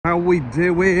How we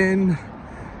doing?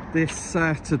 This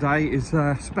today is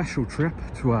a special trip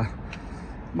to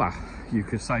well, you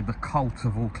could say the cult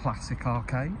of all classic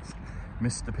arcades,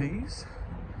 Mr. P's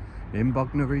in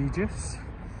Bognor, Regis.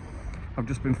 I've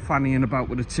just been fannying about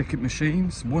with the ticket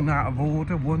machines, one out of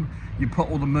order, one you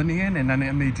put all the money in and then it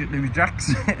immediately rejects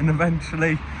it, and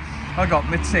eventually I got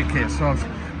my ticket, so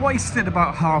I've wasted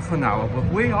about half an hour, but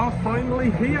we are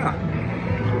finally here.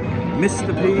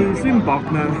 Mr. P's in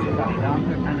Bognor,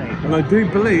 and I do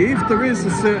believe there is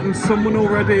a certain someone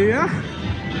already here.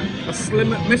 A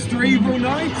slim Mr. Evil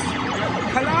Knight.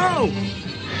 Hello!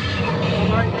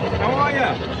 How are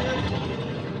you?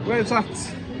 Where's that?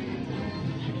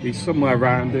 He's somewhere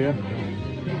around here.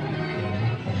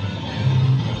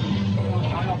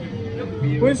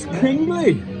 Where's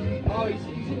Kingsley?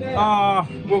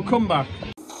 We'll come back.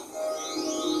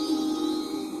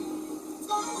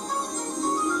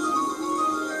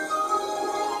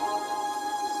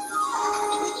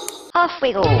 Off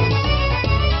we go.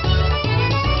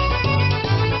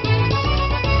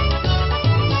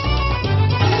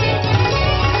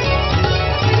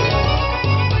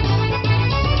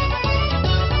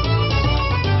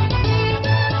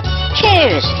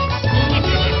 Cheers.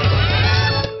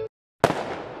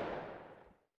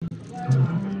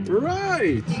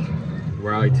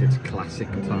 Right, it's classic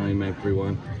time,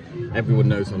 everyone. Everyone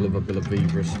knows I love a bit of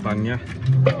Viva España.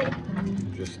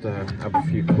 Just have a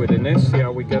few quid in this, see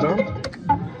how we get on.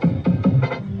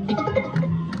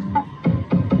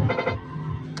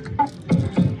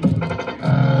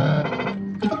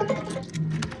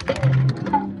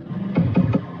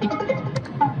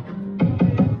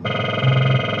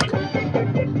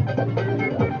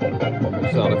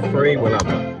 Start at 3, we'll have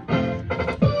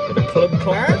a club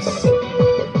class.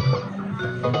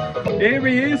 Here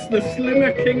he is, the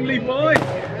slimmer Kingsley boy.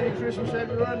 Merry Christmas,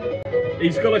 everyone.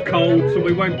 He's got a cold, so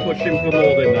we won't push him for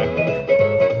more than that.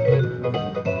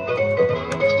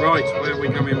 Right, where are we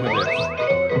going with this?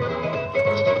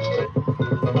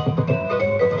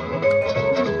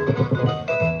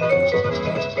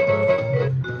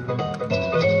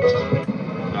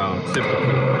 Oh,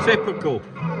 typical.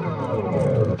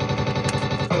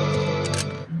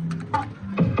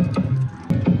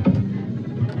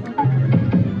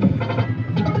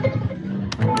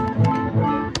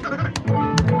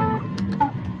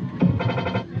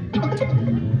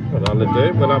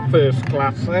 Do. We'll have first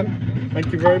class then.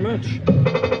 Thank you very much.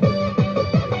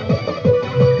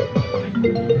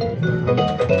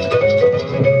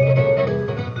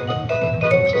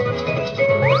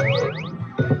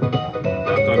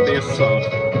 Now don't be a sod.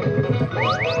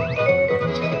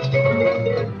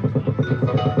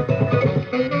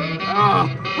 Oh,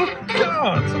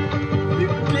 God! You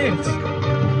git!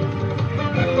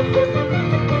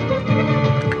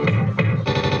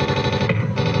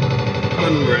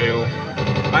 Unreal.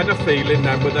 I had a feeling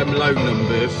then with them low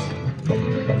numbers,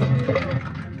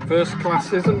 first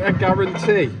class isn't a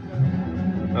guarantee,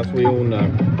 as we all know.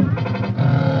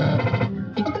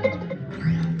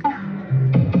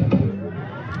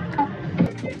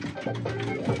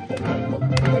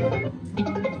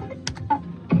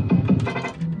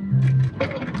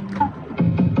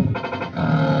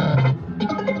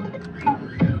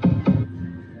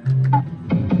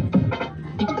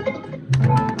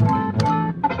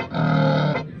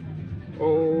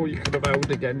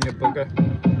 Again, you bugger.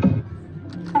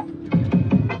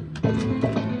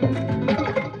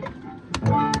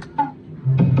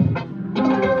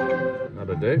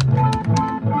 That'll do.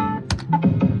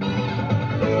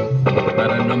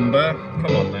 Better number.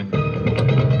 Come on then.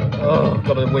 Oh, I've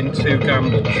got to win 2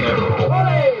 gambles so.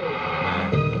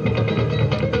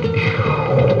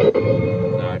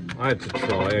 No, I had to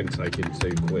try. I ain't taking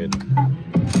 2 quid.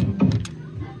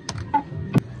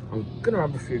 I'm gonna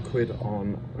have a few quid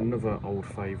on another old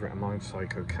favourite of mine,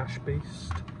 Psycho Cash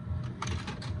Beast.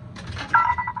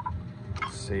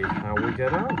 See how we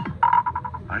get on.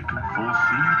 I can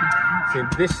foresee the future.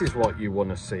 See, this is what you want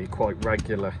to see quite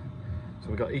regular. So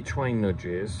we've got each way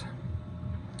nudges,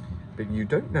 but you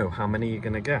don't know how many you're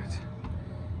gonna get.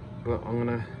 But I'm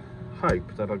gonna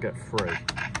hope that I get 3.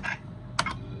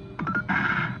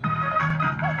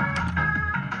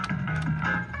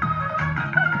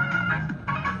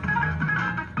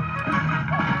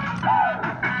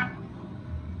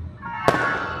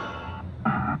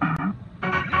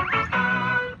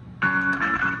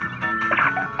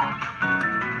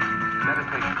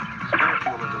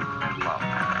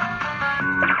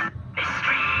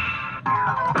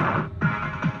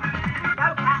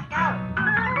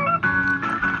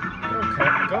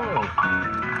 Go.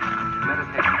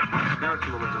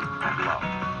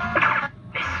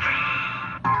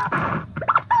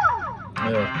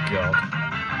 God.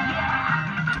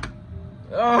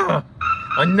 Oh,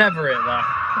 I never hit that.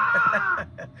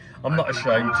 I'm not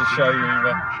ashamed to show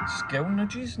you skill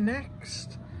nudges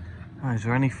next. Oh, is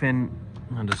there anything?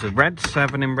 Oh, there's a red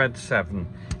 7 in red 7.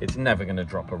 It's never going to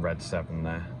drop a red 7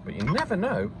 there, but you never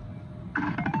know.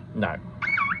 No.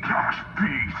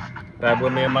 Bear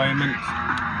with me a moment.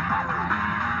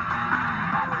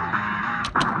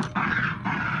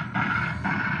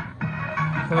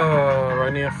 Oh,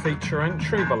 only a feature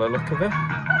entry by the look of it.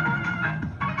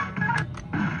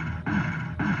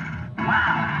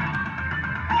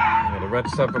 Yeah, the red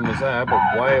 7 was there, but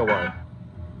way away.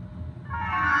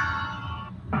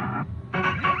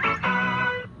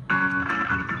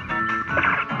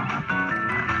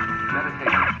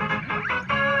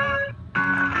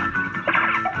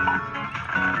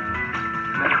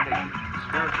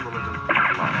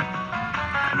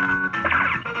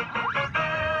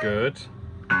 Good.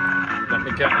 Let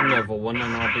me get another one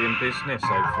and I'll be in business,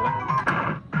 hopefully.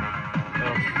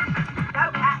 Oh.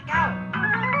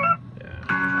 Yeah.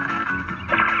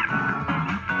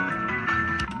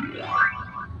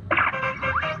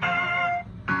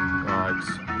 Right.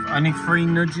 Only 3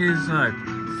 nudges though.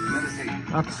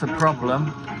 That's the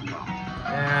problem.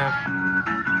 Yeah.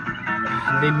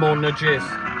 Need more nudges.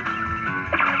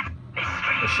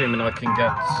 Assuming I can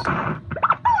get...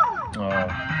 Oh.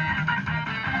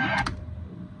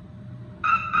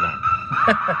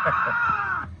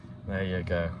 There you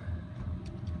go.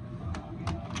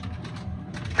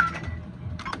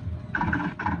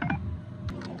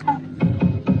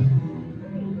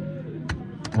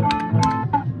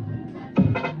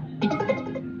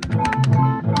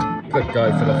 Could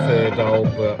go for the 3rd hole,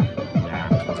 but nah.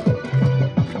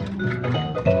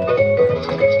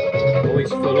 Always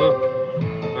full up.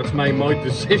 That's made my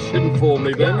decision for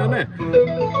me then, hasn't it?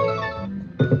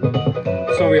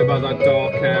 Sorry about that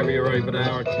dark area over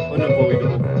there, it's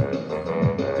unavoidable.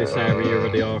 This area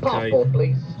of the arcade. Passport,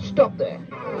 please. Stop there.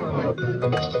 I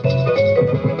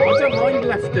don't mind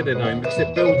left it at home because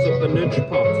it builds up the nudge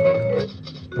pot.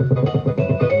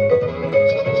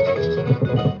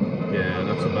 Yeah,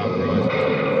 that's about right.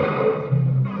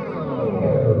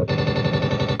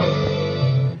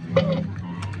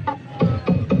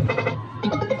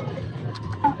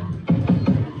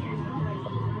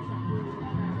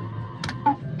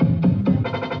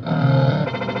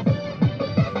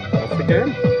 Off again.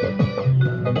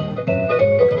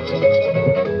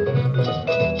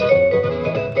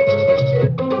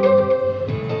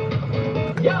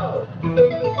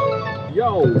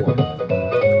 Yo!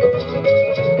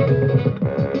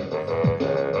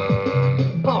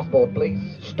 Passport, please.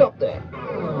 Stop there.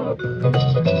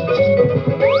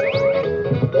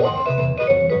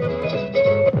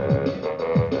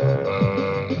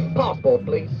 Passport,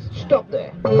 please. Stop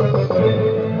there.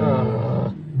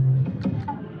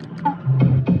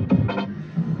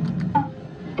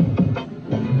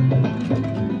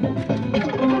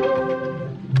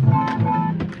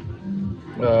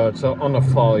 It's on a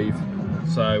 5,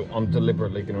 so I'm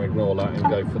deliberately going to ignore that and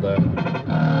go for the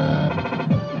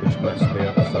which messed me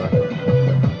up. So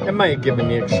it may have given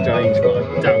the exchange, but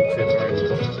I doubt it very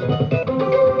much.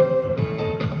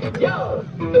 Yo!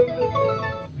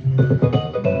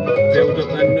 Build up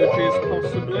their nudges,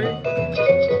 possibly.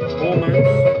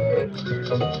 Almost.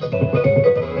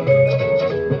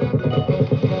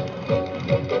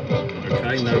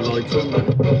 Okay, no lights on there.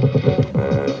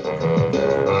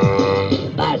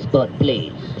 Passport,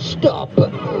 please. Stop.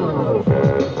 Oh,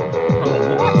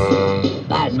 what?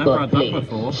 Passport, please.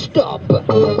 Before. Stop.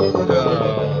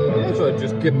 Yes,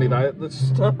 just give me that at the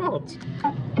start.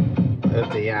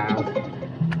 Bloody hell.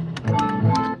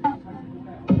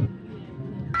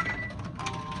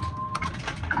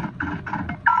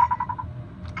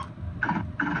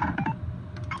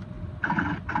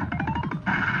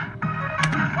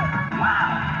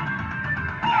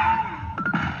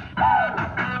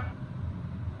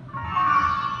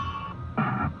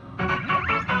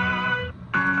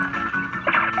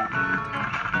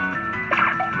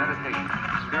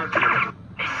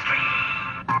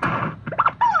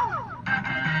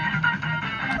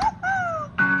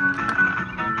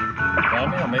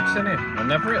 I'm mixing it. I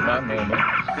never hit that normally.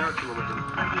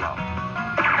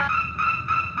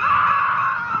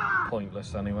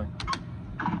 Pointless anyway.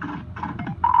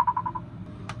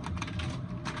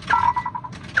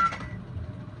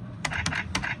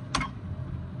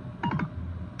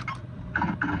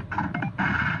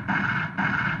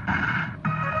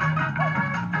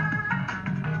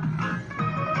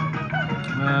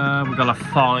 We've got a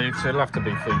 5, so it'll have to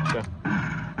be feature.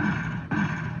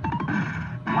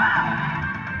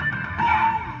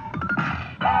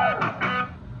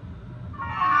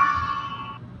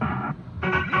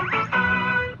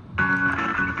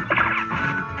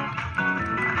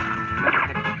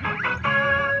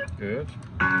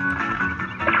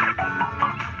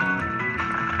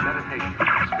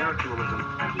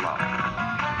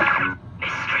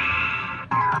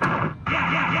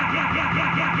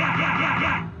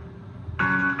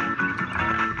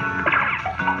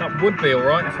 It would be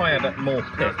alright if I had more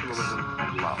picks.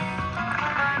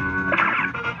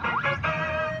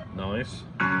 Nice.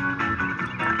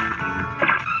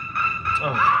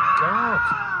 Oh, God.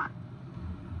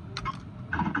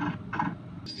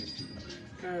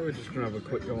 Okay, we're just going to have a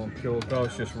quick go on Pure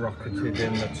Gold's just rocketed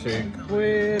in the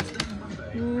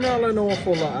 £2. Not an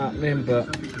awful lot happening, but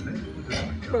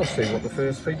we'll see what the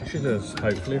first feature does.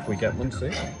 Hopefully, if we get one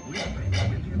soon.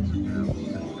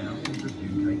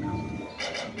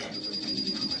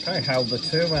 Okay, held the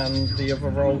 2 and the other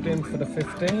rolled in for the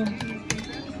 15.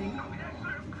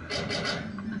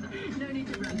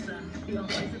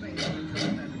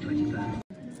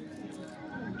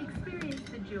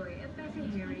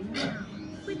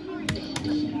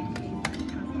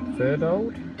 Third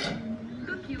hold.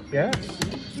 Yes.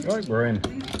 Right, we're in.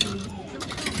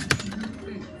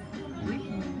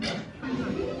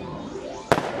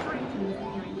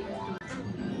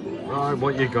 Right,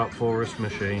 what you got for us,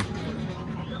 machine?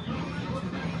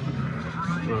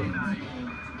 Well,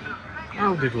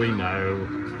 how did we know?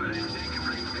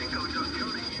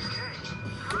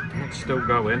 It's still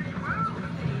going.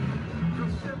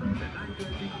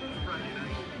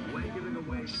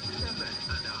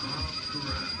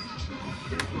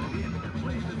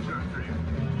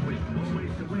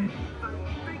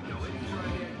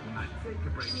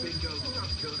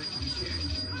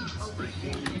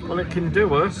 Well, it can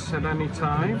do us at any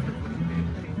time.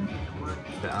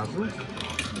 It hasn't.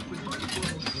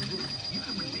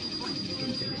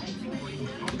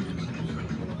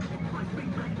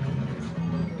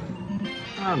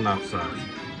 And that's that.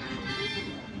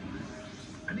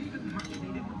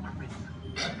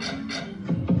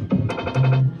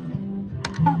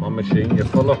 Come on, machine, you're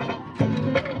full up.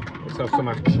 Let's have some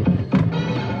action.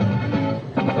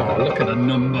 Oh, look at the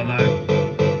number though.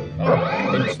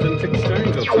 Oh, instant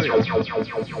exchange, I'll tell you.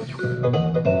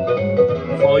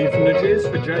 5 nudges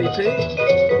for JP.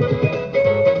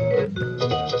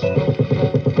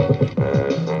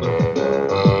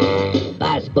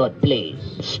 Passport, please.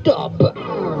 Stop.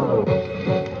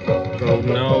 Oh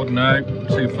no, no,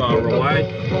 too far away.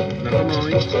 Never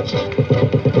mind.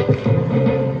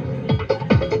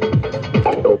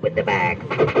 Open the bag.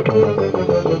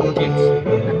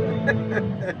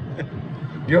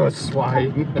 You're a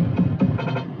swine.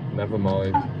 Never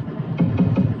mind.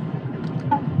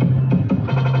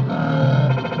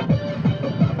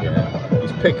 Yeah,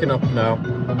 he's picking up now.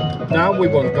 Now we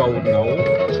want golden old.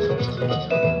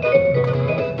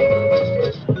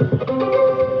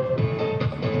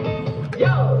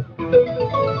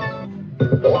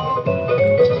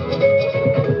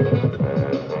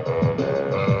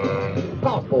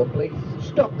 Passport, please.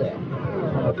 Stop there.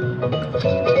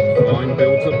 Fine,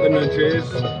 builds up the nudges.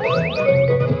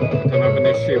 Don't have an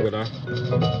issue with that.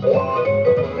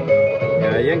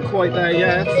 Yeah, he ain't quite there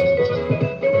yet.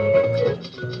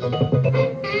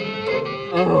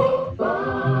 Oh.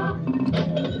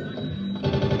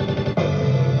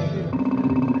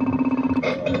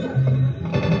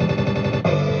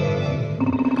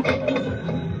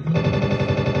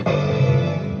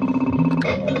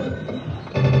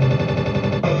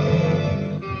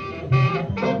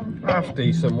 Half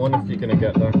decent one if you're going to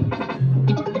get that.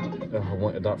 Oh, I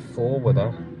wanted that 4 with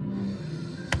that.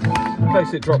 In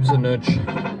case it drops a nudge.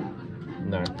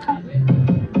 No.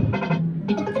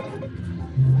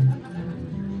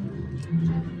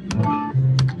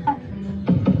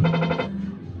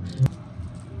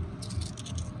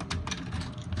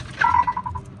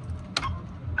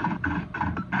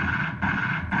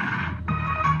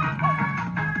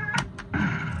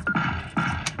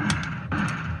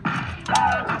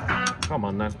 Come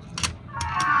on then.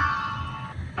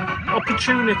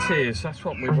 Opportunities, that's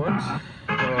what we want.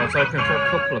 Well, I was hoping for a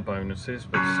couple of bonuses,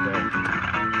 but still.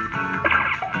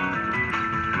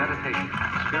 Meditation.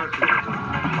 Spiritualism.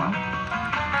 12.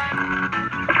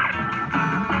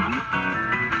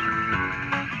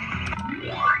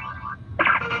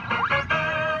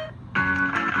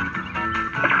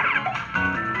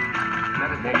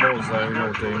 One more zone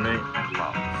will do me.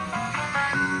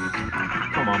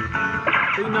 Come on.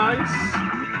 Be nice.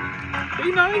 Be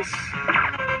nice.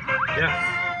 Yes.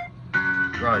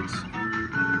 Right.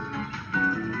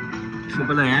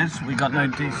 Trouble is, we got no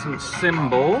decent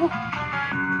symbol.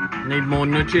 Need more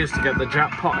nudges to get the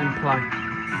jackpot in play.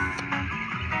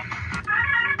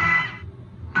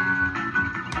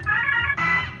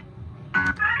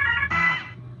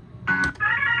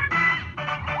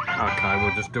 Okay,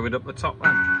 we'll just do it up the top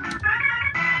then.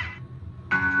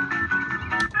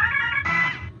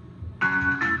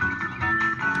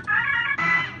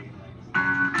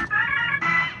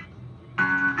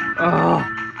 Oh.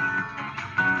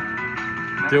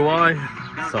 Do I?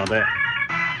 sod it.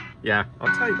 Yeah, I'll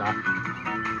take that.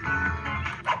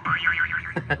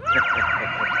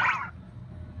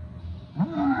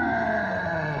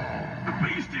 The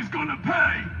beast is gonna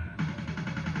pay!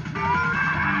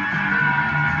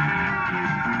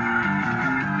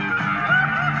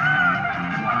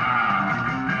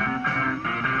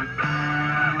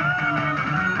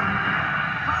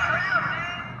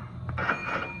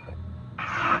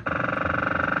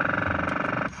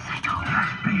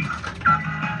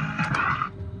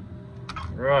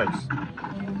 Right.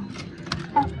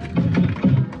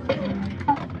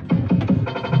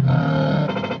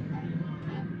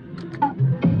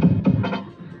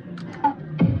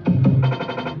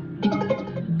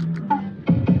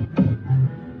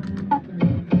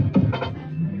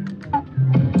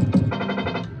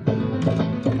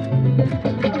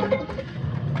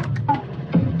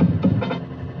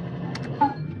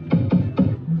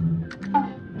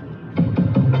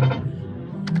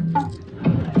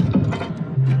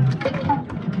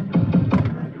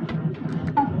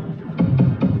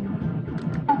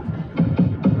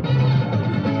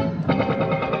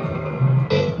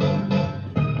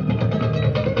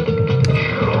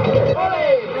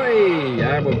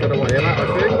 We'll get away with that, I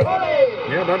think.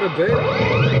 Yeah, that'll do.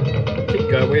 Keep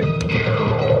going.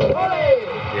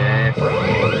 Yes.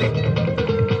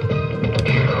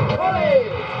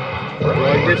 Do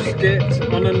I risk it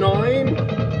on a 9?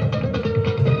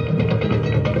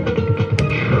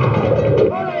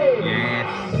 Yes.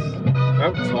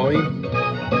 About time.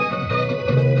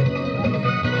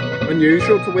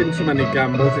 Unusual to win so many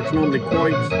gambles. It's normally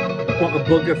quite a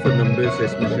bugger for numbers,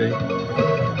 this machine.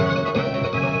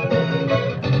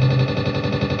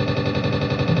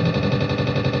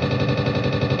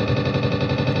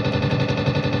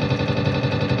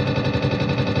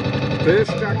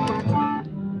 First jackpot,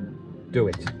 do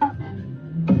it.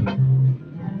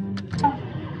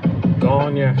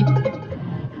 Darn ya. Can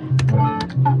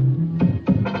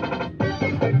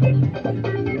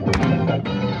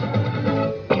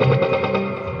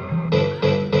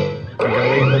go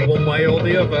either one way or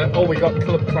the other. Oh, we got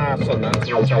club class on that.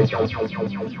 You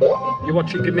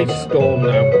watch it give me storm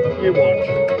now. You watch.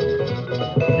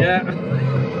 Yeah.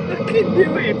 I can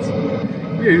do it.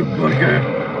 You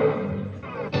bugger.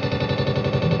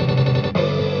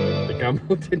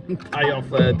 Gamble didn't pay off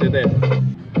there, did it?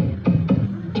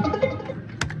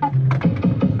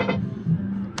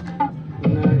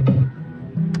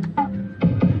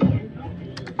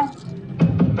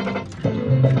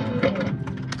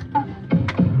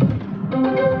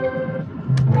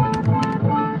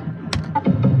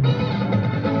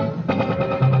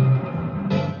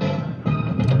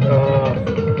 No.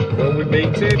 Will we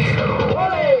beat it?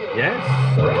 Yes.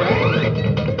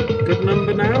 Okay. Good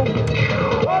number now.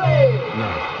 No.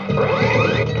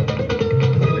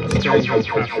 Exchange on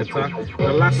cash attack.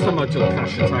 The last time I took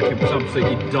cash attack, it was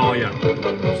absolutely dire.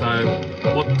 So,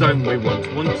 what don't we want?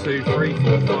 1, 2, 3,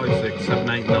 4, 5, 6, 7,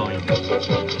 8, 9.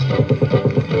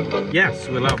 Yes,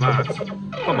 we'll have that.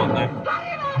 Come on then.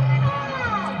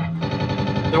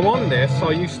 Now on this,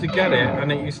 I used to get it,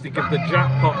 and it used to give the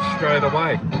jackpot straight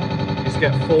away. I used to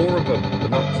get 4 of them, but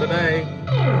not today.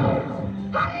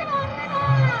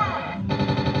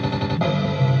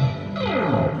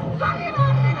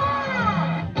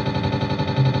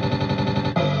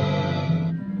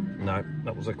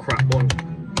 That was a crap one.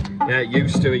 Yeah, it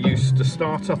used to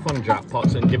start off on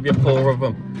jackpots and give you 4 of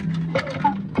them.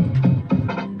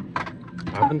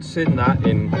 I haven't seen that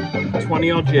in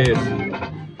 20 odd years.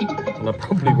 And I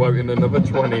probably won't in another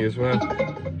 20 as well.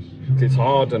 It's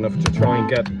hard enough to try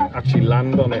and actually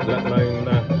land on it, let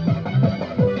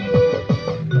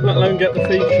alone get the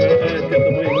feature, get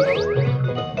the wins.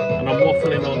 And I'm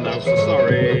waffling on now, so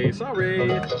sorry.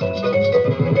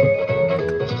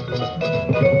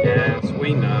 Yes,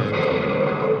 we know.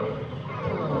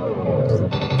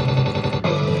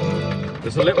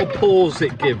 There's a little pause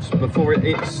it gives before it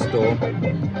hits storm.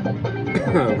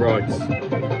 Right.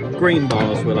 Green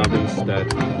bars we'll have instead.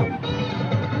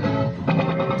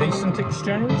 Decent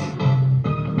exchange?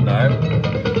 No.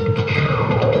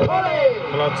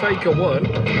 Well, I'll take a 1.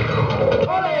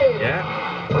 Yeah.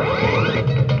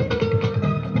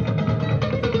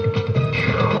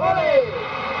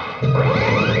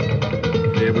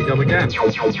 Here we go again.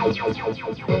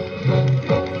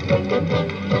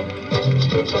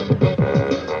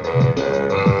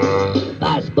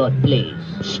 Passport, please.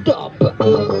 Stop.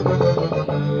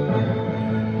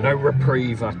 No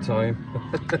reprieve that time.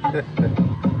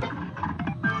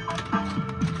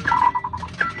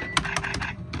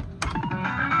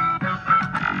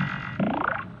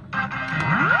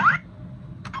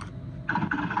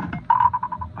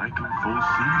 I can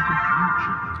foresee the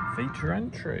future. Computer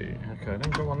entry. Okay,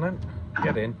 then go on then.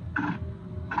 Get in.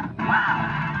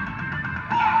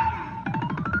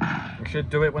 You should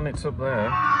do it when it's up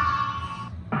there.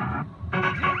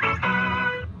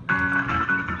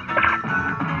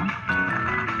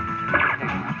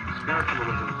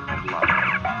 Spiritualism and love.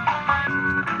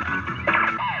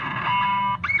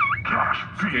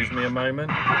 Excuse me a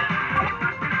moment.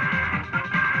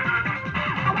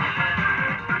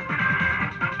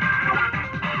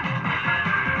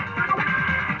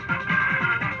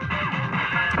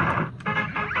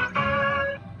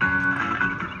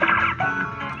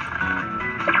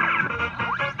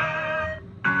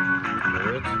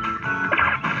 Good.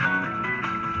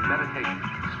 Meditation.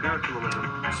 Spiritualism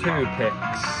and 2 love.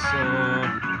 picks.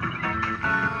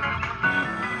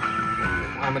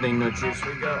 How many nudges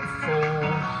we got? 4.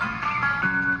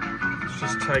 Let's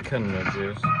just take a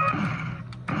nudges.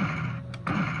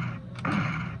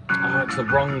 Oh, it's the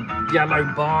wrong yellow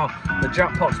bar. The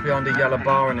jackpot's behind a yellow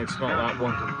bar and it's not that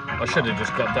one. I should have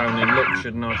just got down and looked,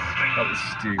 shouldn't I? That was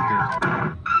stupid.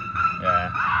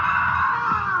 Yeah.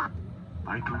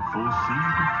 I can foresee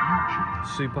the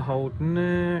future. Super hold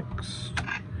next.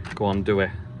 Go on, do it.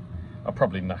 I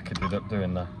probably knackered it up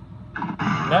doing that.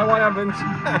 No, I haven't.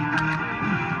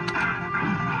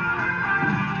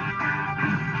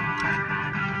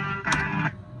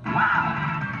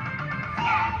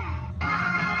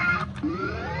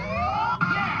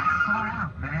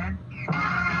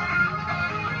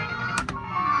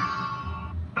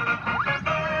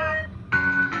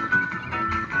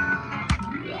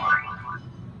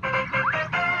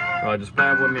 Right, just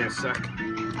bear with me a sec.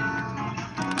 Meditation.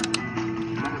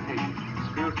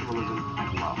 Spiritualism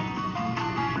and love.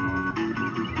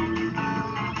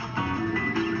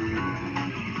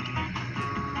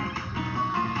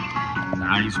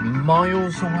 Nah, he's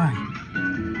miles away.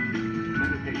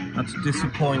 Meditation. That's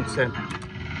disappointing.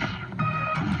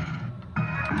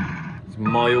 He's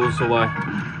miles away.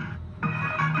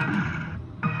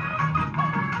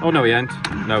 Oh, no, he ain't.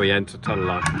 No, he ain't. I tell a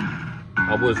lie.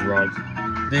 I was right.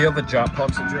 The other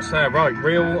jackpots are just there. Right,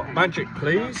 real magic,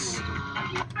 please.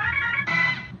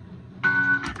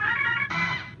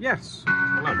 Yes.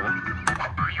 Hello, man.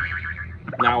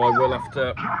 Now I will have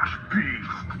to...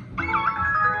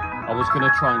 I was going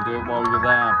to try and do it while you're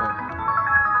there, but...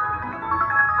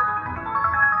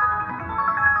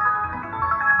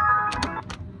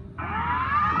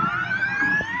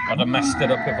 I'd have messed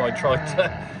it up if I tried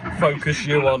to focus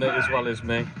you on it as well as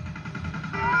me.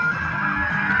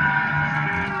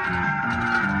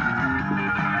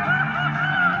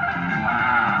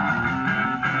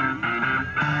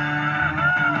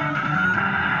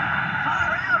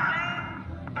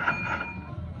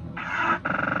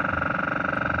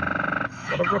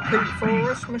 Got a repeat for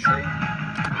us machine?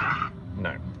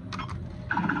 No.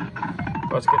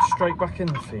 Let's get straight back in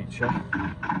the feature.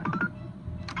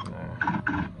 No.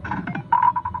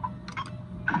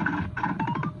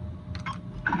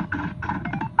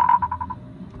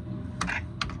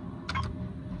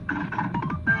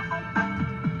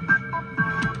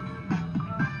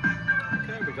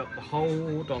 Okay, we got the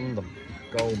hold on the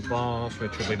gold bars,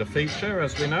 which will be the feature,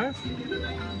 as we know.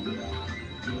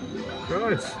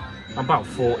 Good. I'm about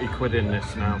 40 quid in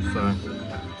this now, so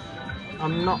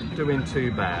I'm not doing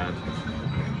too bad.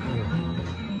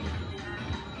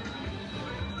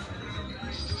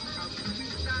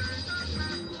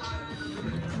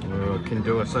 Oh, can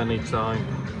do us anytime.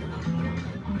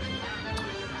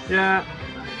 Yeah,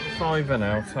 5 and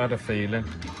out, I had a feeling.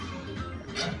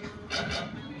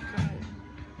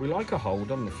 We like a hold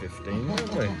on the 15,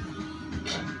 don't we?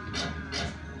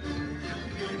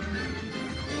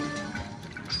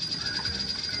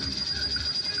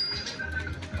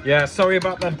 Yeah, sorry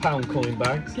about them pound coin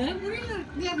bags. Don't worry,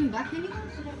 we have them back anyway.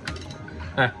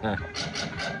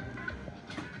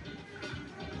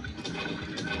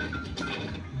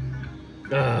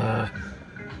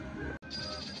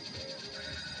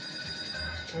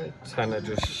 Tenner,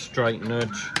 just straight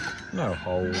nudge, no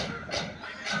hold.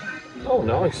 Oh,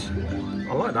 nice.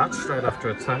 I like that straight after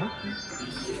a tenner.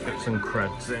 Get some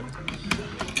creds in.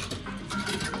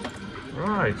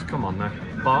 Right, come on then.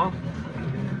 Bar.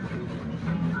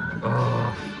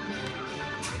 Oh.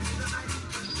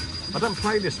 I don't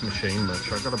play this machine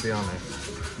much, I've got to be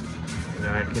honest.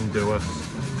 Yeah, it can do us.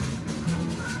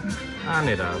 And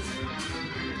it has.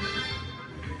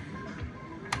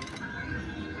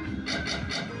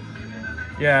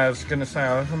 Yeah, I was going to say,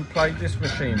 I haven't played this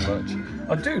machine much.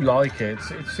 I do like it,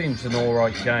 it seems an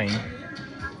alright game.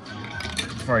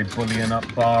 It's very bullying up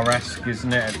bar-esque,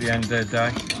 isn't it, at the end of the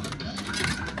day?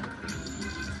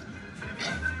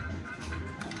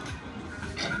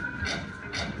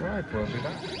 Right, we'll be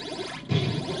back.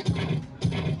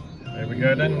 we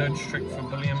go then, nudge trick for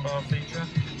bullion bar feature.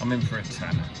 I'm in for a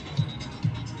 10.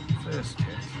 First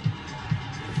hit.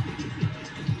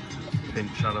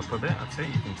 Pinch that up a bit, that's it,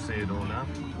 you can see it all now.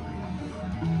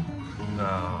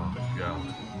 Oh god.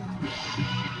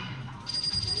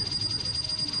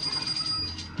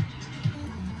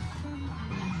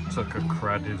 Took a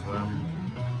cred as well.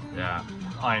 Yeah,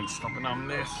 I ain't stopping on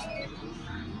this.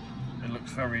 It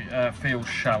looks very, feels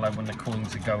shallow when the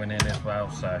coins are going in as well,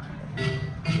 so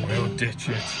we'll ditch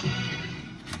it.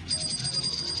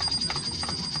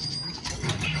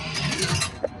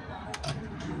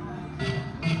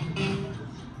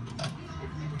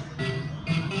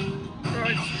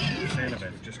 Right, see you in a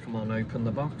bit. Just come on, open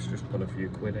the box, just put a few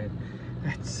quid in.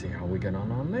 Let's see how we get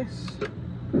on this.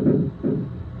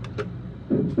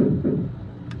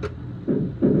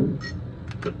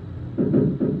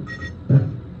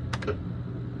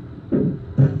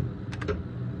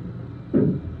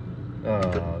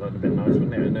 That'd have been nice,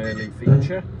 wouldn't it? An early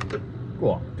feature.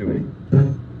 Go on, do it.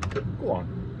 Go on.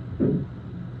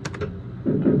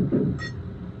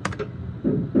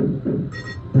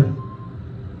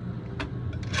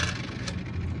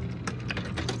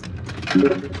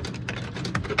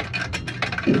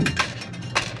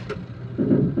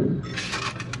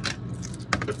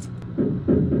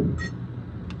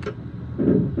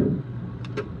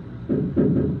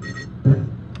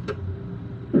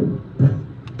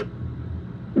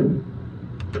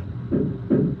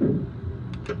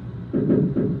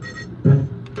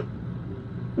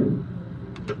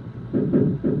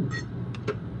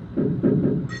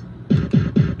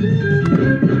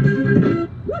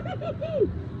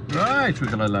 Right, we're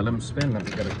gonna let them spin. Let's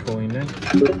get a coin in.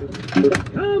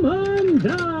 Come on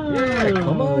down! Yeah,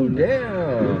 come on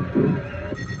down.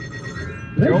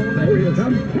 Let's play for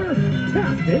some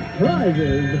fantastic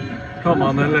prizes. Come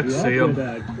on then, let's see With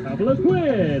them. a couple of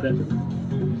quid.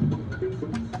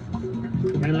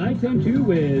 Can I tempt you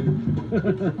with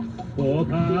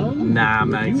 £4? Nah,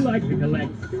 Would mate. you like to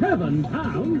collect £7?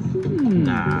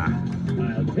 Nah.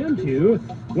 I'll tempt you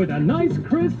with a nice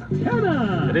crisp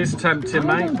tenner. It is tempting,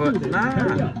 mate, but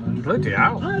nah. Bloody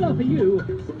hell. I'll offer you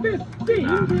 15.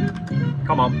 Nah.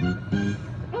 Come on.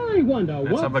 I wonder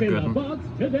Let's have what's a in good the one. box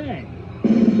today.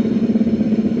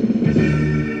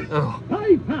 Oh,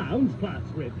 £5 plus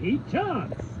repeat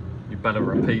chance. you better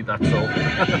repeat, that's all.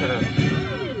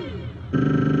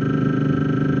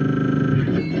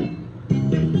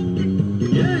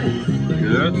 Yes.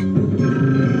 Good.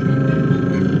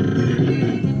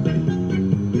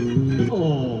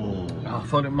 Oh. I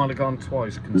thought it might have gone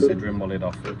twice, considering what it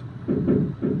offered.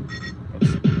 But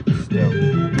still.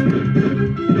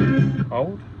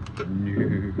 Hold?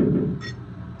 No.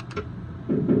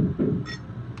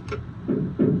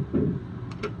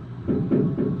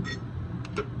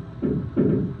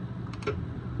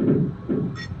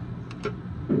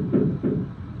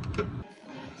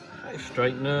 Hey,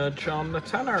 straight nudge on the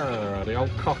tenner, the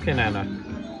old cocking henna.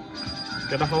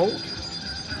 Get a hold?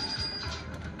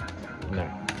 No.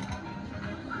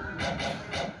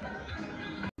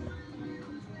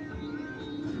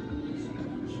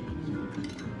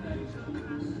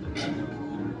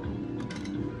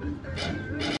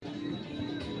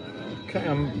 Okay,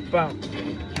 I'm about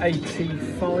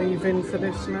 85 in for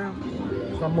this now.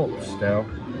 So I'm up still.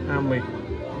 And we...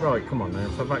 Right, come on now,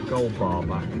 let's have that gold bar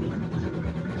back.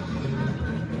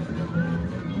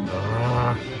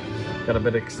 Ah, got a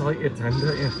bit excited then,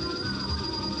 don't you?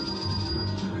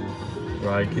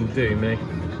 Right, you can do me.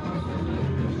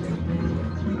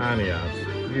 And he has.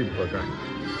 You bugger.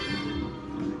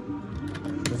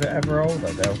 Was it ever old?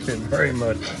 I doubt it very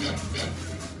much.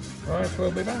 Right,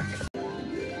 we'll be back.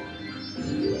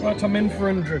 Right, I'm in for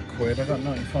 100 quid. I got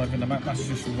 95 in the map. That's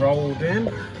just rolled in.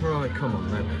 Right, come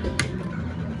on then.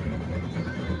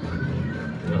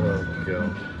 Oh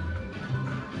god.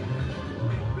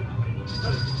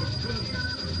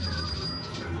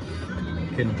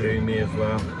 Can do me as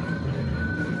well.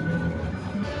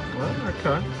 Well,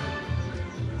 okay.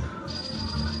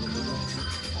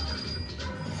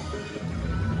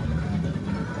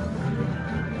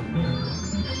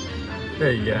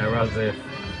 There you go, as if.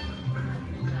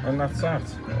 And that's that.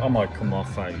 I might come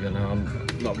off that, you know, I'm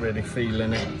not really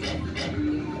feeling it.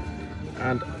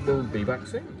 And we'll be back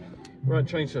soon. Right,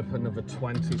 change up another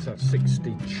 20, so that's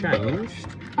 60 changed.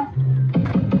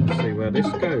 Let's see where this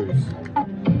goes.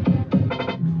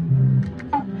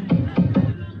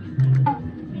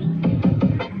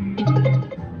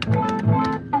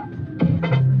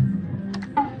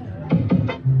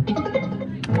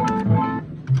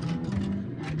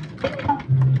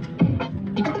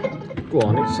 Go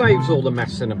on, it saves all the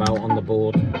messing about on the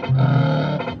board.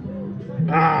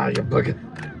 Ah, you bugger.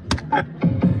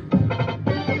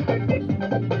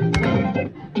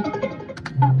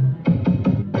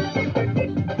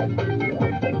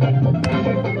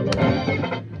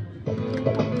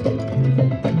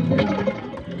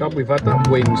 God, we've had that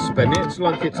wing spin. It's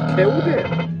like it's killed it.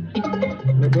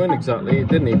 It weren't exactly, it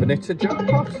didn't even hit a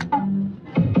jackpot.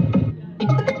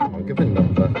 I'll give a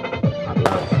number. At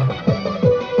last.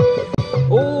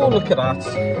 Oh, look at that.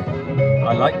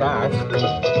 I like that.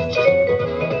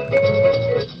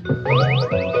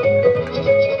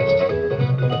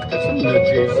 Get some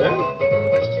nudges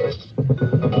there.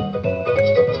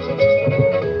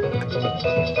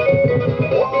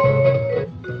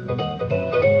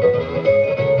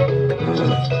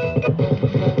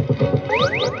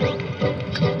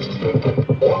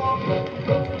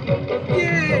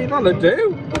 Yay, that'll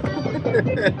do.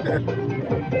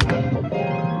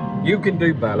 You can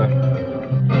do better.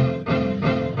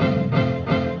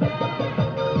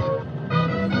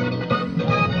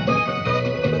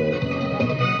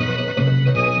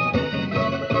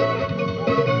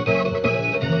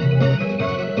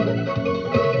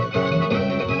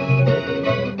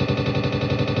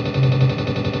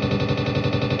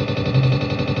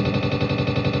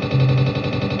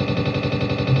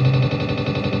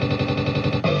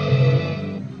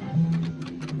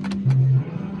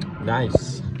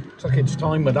 Nice. Took its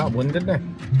time with that one, didn't it?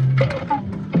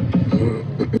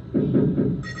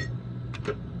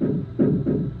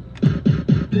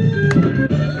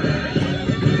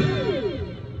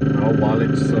 Oh, well,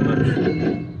 it's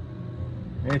something.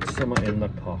 It's something in the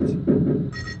pot. We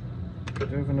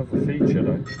do have another feature,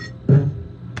 though.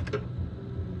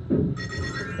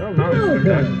 Oh, no, it's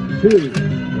okay.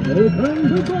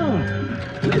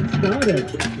 Let's start at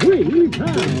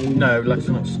 £3. No, let's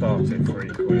not start it.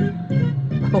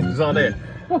 £3. Oh, is that it?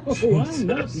 Oh, I'm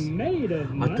not made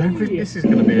of money. I don't think this is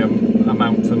going to be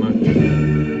amount to much.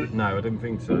 No, I don't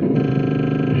think so.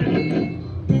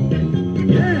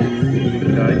 Yes.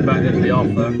 Okay, back into the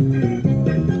offer.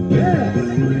 Yes.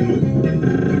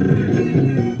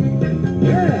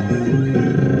 Yes.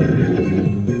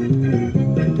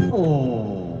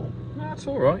 Oh. That's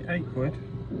all right. £8.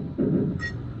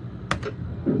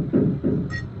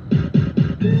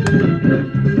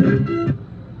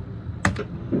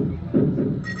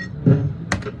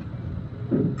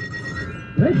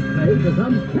 Let's play for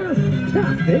some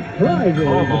fantastic prizes.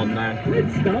 Come on, then.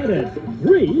 Let's start at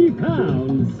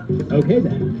 £3. Okay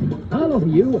then, I'll offer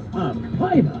you a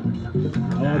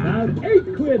 £5. How about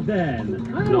 £8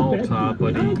 then? I'll bet you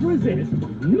buddy. can't resist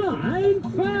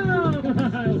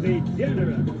 £9. I'll be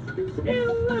generous.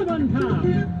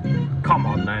 £11. Come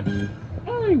on, then.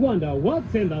 I wonder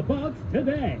what's in the box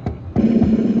today.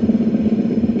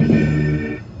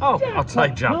 Oh, I'll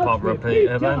take jackpot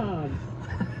repeater then.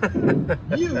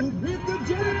 You hit the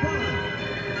jackpot.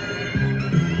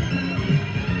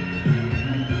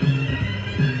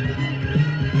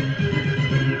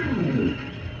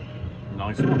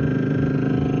 Nice one.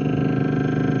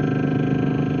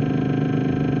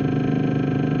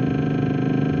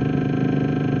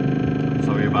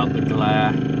 Sorry about the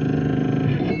glare.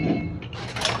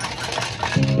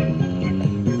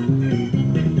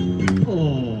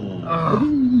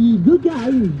 Good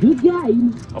game, good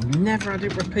game. I've never had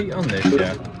it repeat on this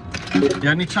yet. The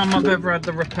only time I've ever had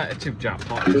the repetitive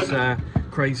jackpot is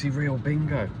Crazy Real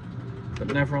Bingo,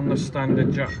 but never on the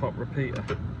standard jackpot repeater.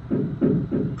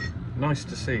 Nice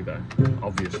to see though,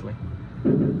 obviously.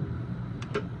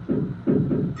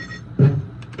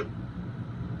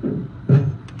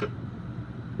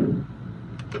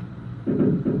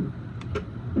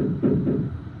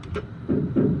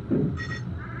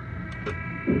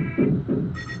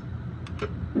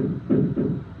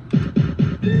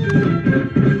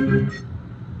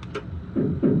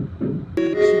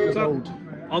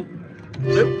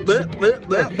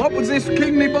 What was this,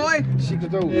 Kingly boy?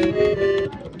 Secret Oath.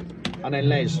 And then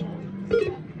Les.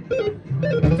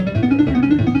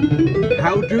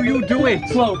 How do you do it?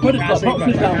 Slow, put it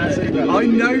down. I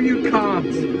know you can't.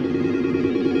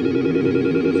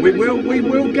 We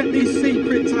will get these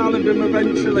secrets out of him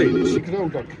eventually. Secret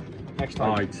Oath, Doc. Next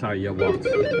time. I tell you what,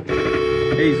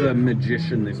 he's a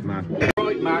magician, this man.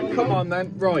 Right, Matt, come on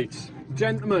then. Right,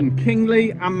 gentlemen, Kingly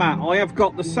and Matt, I have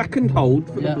got the second hold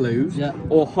for the blues,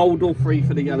 or hold all three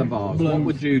for the yellow bars. Blues. What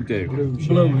would you do? Blues.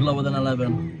 Blues lower than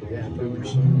 11. Yeah,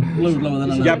 blues. Blues lower than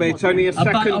 11. Yeah, but it's only a I'll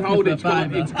back second off hold. with It's the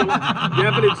got, fiver.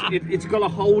 yeah, but it's got to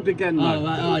hold again though. Oh,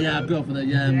 right. Oh, yeah, I'll go for the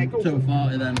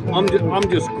 240 then. I'm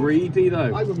just greedy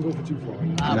though. I wouldn't go for 240.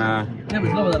 Nah. Yeah, but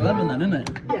it's lower than 11 then, isn't it?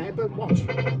 Yeah, but what?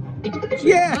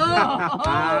 Yeah.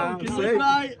 Oh, See?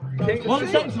 right. King- What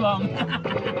see? takes long?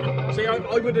 See, I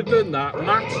would have done that.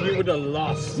 Max, you would have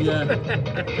lost. Yeah.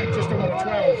 Just over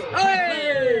 12.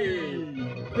 Hey!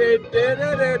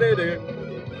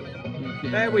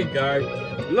 There we go.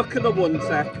 Look at the one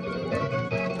sec.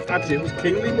 Actually, it was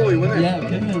Kingly Boy, wasn't it? Yeah,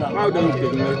 Kingly that Well one. done,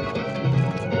 Kingly.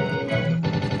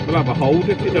 We'll have a hold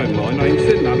if you don't mind. I ain't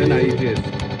seen that in ages.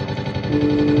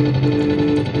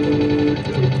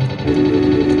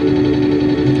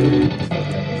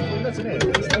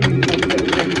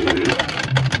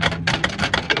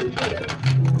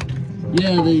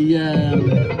 Yeah,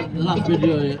 the last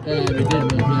video we did was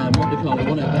what they call it,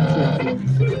 wasn't it?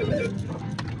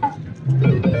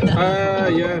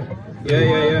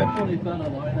 Yeah. Funny fan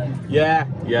of that, isn't it? Yeah.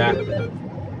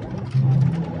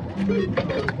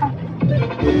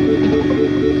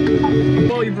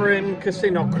 We're in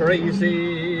Casino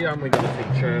Crazy, and we got a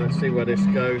feature. Let's see where this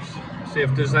goes. See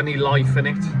if there's any life in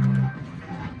it.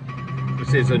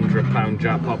 This is £100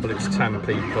 jackpot, but it's 10p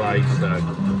play, so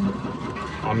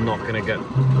I'm not going to get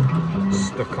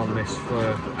stuck on this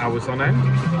for hours on end.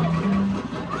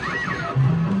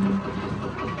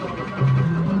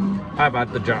 I've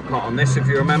had the jackpot on this, if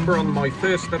you remember, on my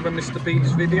first ever Mr.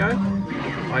 P's video.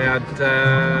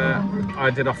 I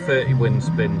did off 30 win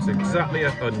spins, exactly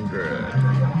 100.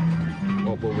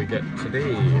 What will we get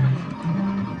today?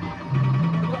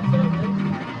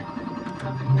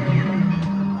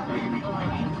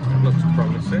 Looks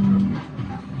promising.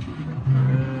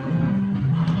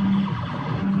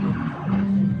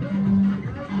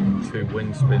 2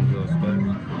 win spins, I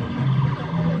suppose.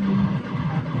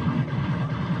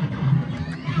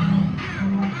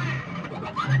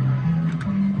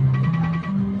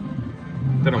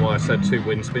 Don't know why I said 2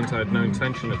 win spins. I had no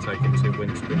intention of taking 2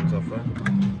 win spins off there.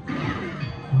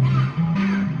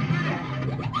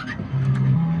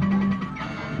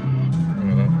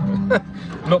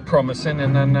 Looked promising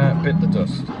and then bit the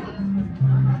dust.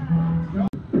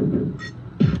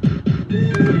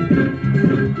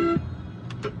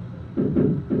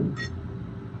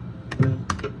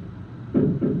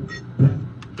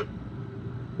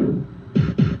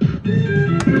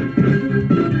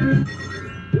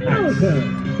 Welcome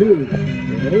to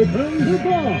Open the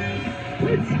Box.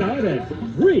 Let's start at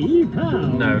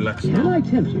 £3. No, let's Can not. I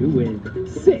tempt you with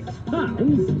 £6,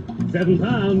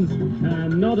 £7,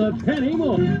 and not a penny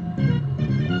more?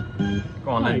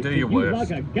 Go on then, do your You worst.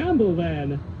 like a gamble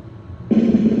then?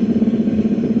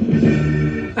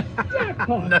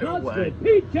 Jackpot No plus way.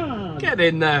 repeat chance. Get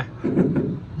in there.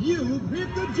 You hit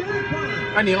the jackpot.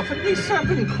 And he offered me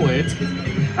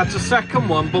 £7. That's the second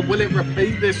one, but will it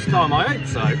repeat this time? I hope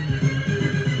so.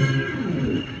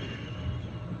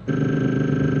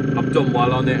 I've done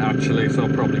well on it actually, so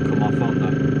I'll probably come off on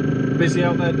that. Busy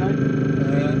out there, Dave?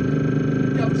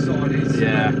 The other side is...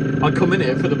 Yeah. I come in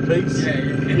here for the piece. Yeah.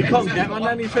 You can't get on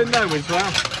anything though as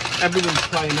well. Everyone's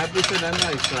playing everything, aren't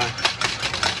they? So.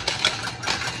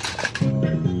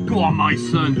 Go on, my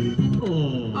son.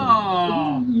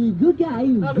 Oh. Good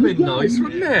game. That'd have been nice,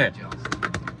 wouldn't it?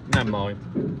 Never mind.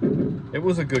 It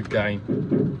was a good game.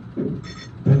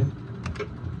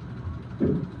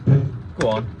 Go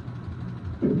on.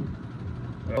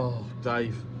 Oh,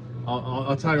 Dave.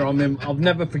 I'll tell you, I've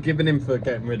never forgiven him for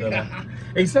getting rid of that.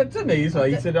 He said to me, he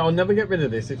said, I'll never get rid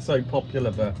of this, it's so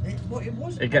popular, but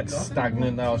it gets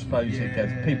stagnant now, I suppose.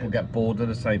 People get bored of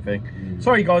the same thing.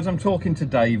 Sorry guys, I'm talking to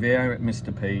Dave here at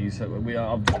Mr. P's.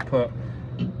 I've just put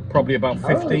probably about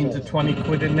 15 to 20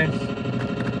 quid in this.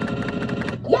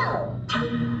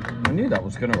 I knew that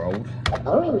was going to hold.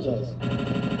 Oranges.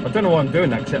 I don't know why I'm doing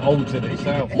that, because it holds it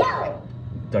itself.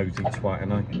 Dozy twat,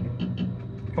 ain't I?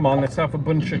 Come on, let's have a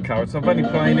bunch of carrots. I'm only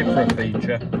playing it for a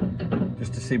feature,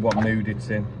 just to see what mood it's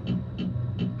in.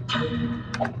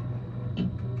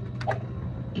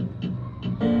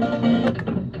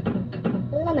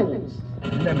 Lemons.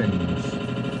 Lemons.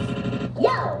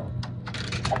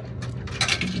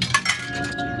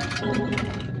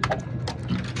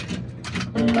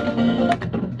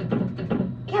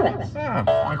 Carrots. Ah,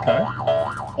 okay.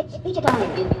 It's featured on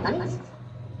in bunnies.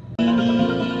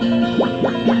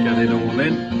 Get it all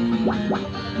in.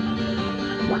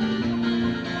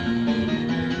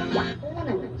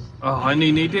 Lemons. Oh, I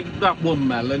only needed that one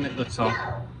melon at the top.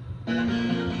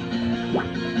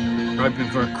 Hoping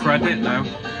for a credit now.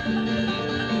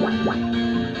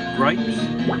 Grapes?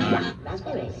 No.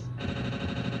 Raspberries.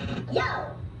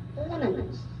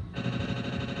 Lemons.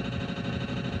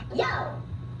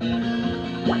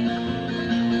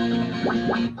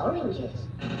 Oranges.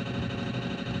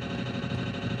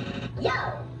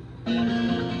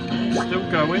 Still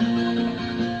going.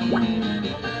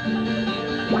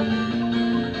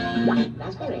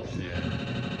 Raspberries.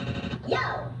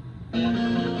 Yeah.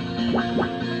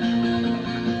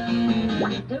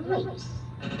 Grapes.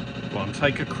 Go on,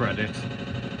 take a credit.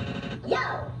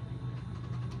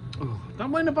 Oh, that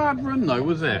went a bad run though,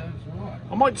 was it?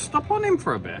 I might stop on him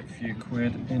for a bit. A few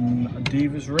quid in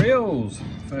Divas Reels.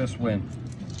 First win.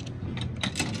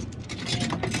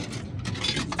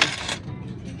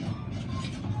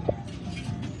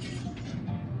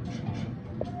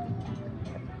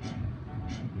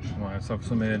 Right, let's have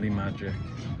some early magic.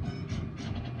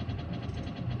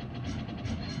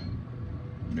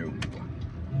 Nope.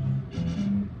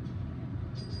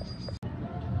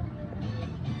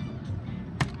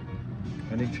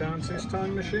 Any chance this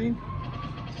time, machine?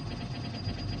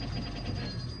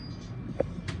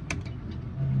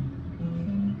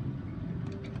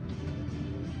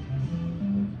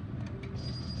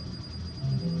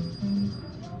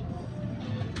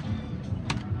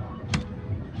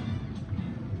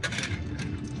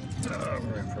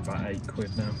 We're in for about 8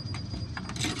 quid now.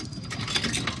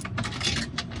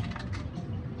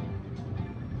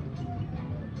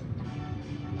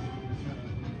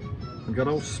 We've got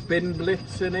old Spin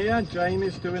Blitz in here. Jane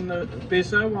is doing the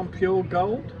bizzo on pure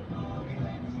gold.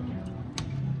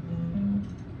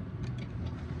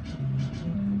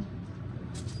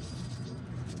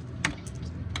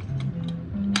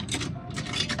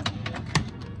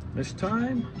 This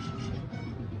time.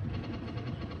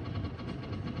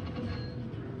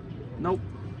 Nope.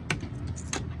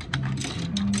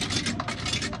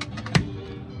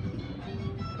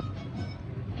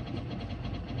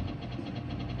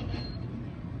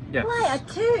 Yes. Player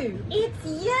 2, it's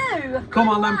you! Come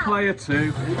on then, player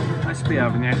 2. Nice to be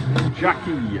having you.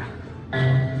 Jackie.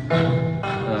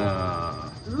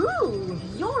 Ooh,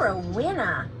 you're a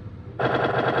winner.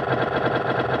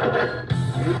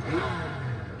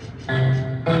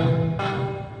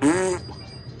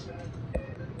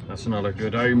 That's not a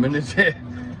good omen, is it?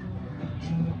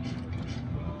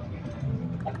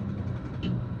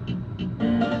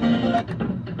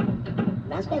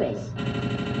 Raspberries.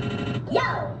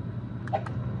 Yo!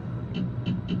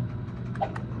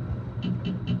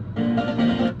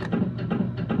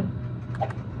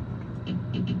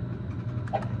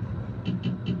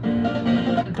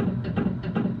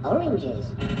 Oranges.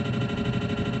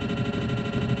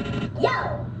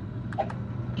 Yo!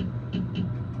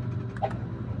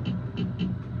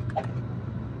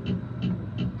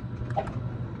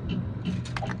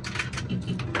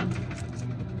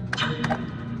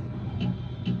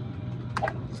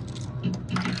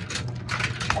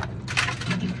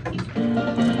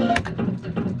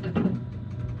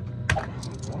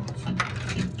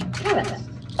 Carrots.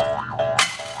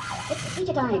 It's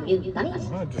feature time, you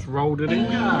bunnies. I just rolled it in,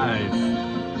 guys.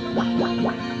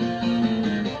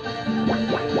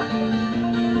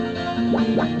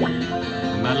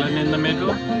 Melon in the middle.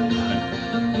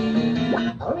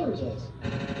 Oranges.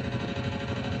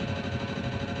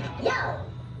 Yo!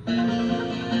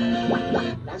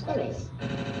 Raspberries.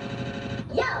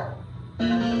 Yo!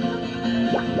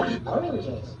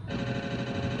 Oranges.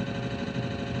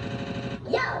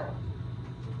 Yo!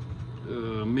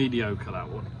 Mediocre, that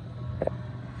one.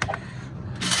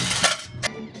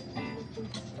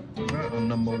 Right, on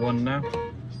number 1 now.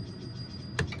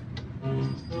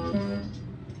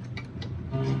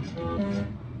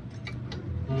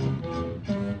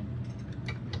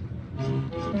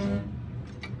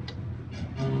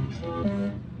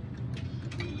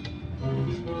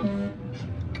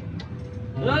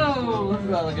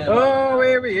 Oh,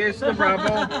 here he is, the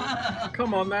rebel.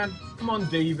 Come on, man. Come on,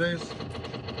 divas.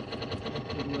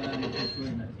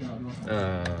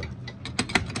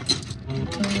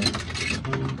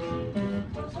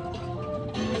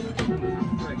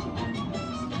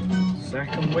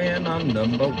 Second win on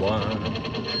number 1.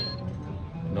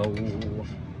 No.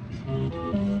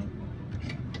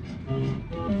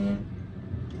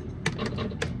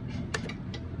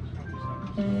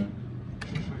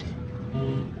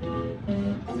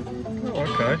 Oh,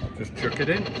 okay. Just chuck it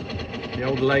in. The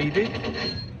old lady.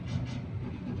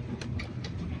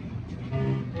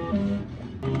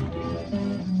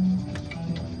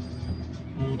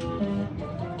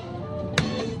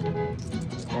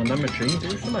 On the machine, do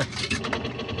something.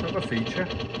 Have a feature.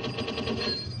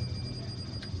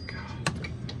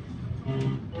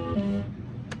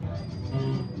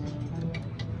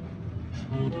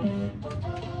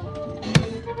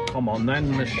 Come on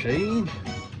then, machine.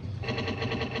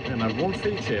 And have one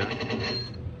feature.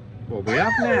 What we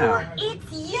have now?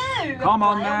 It's you! Come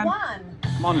on, Player man. 1.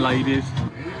 Come on, ladies.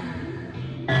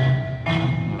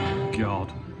 Oh,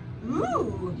 God.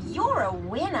 Ooh, you're a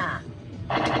winner.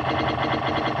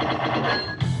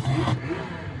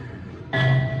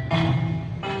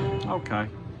 Okay.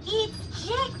 It's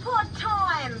jackpot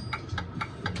time!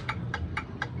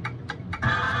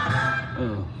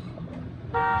 Ugh.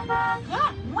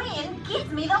 That win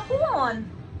gives me the horn.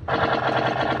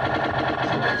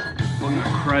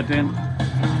 treading.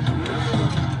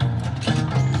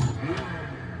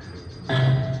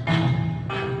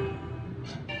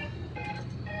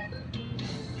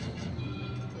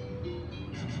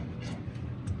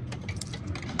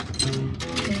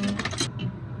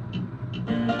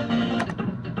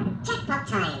 Jackpot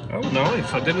time. Oh,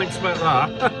 nice. I didn't expect that.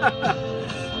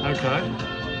 Okay.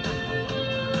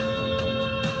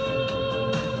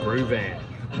 Groovy.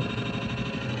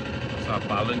 That's our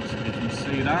balance. If you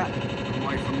see that,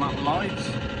 away from that light.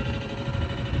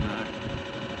 No.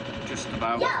 Just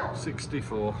about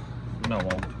 64. No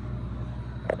on.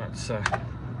 That's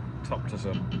topped us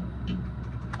up.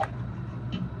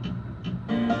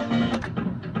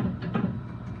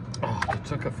 Oh, they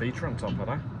took a feature on top of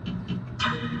that.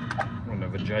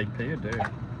 Another JP would do.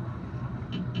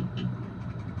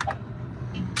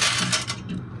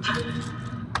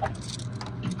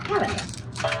 Carrots.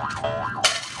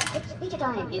 It's feature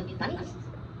time, you bunnies.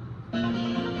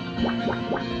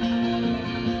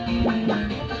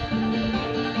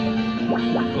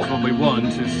 Because what we want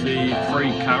is the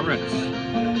 3 carrots.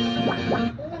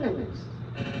 Lemons.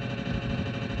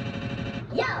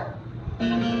 Yo!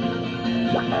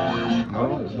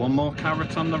 Oh, 1 more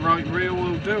carrot on the right reel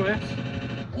will do it.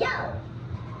 Yo!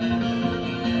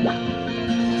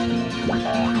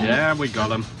 Yeah, we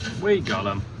got him. We got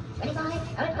him.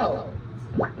 25 carrot gold.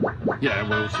 Yeah,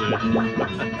 we'll see.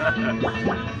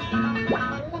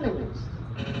 Lemons.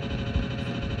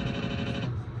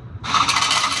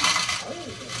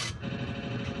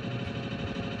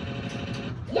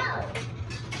 Yo!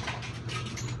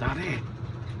 That it?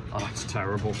 Oh, that's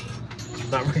terrible.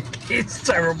 That really is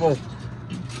terrible.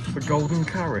 The golden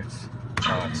carrots.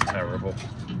 Oh, it's terrible.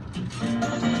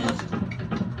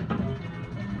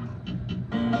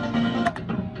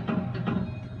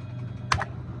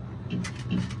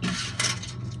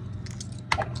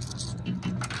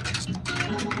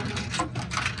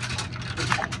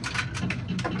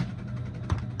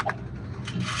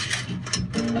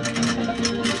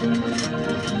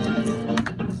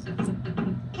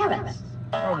 Carrots.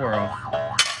 Oh, we're off.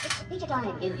 It's feature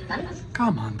time, you bunnies.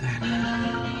 Come on then.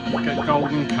 Get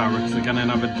golden carrots, they're gonna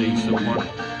have a decent one.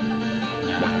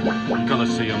 Nah, you gotta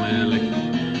see them early.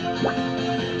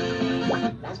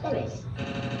 Raspberries.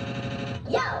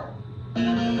 Yo!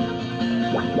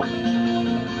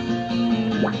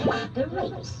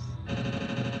 Grapes.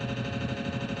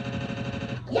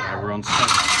 Yeah, Yo! we're on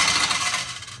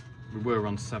 7. We were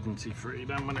on 73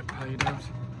 then when it paid out.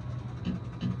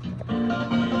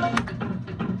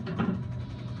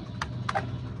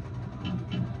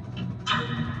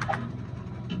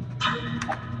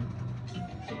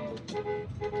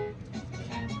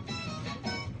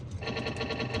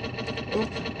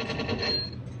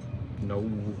 No.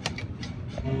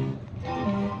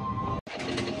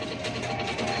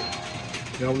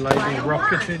 The old lady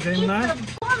rocketed in there. It's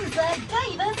the Bonza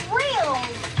Davis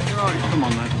reels. Right, come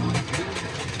on then.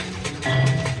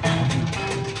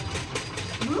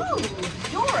 Ooh,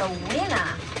 you're a winner.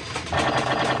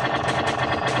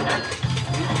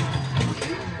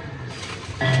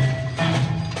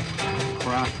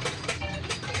 Crap.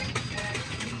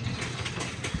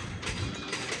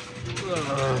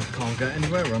 Can't get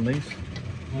anywhere on these.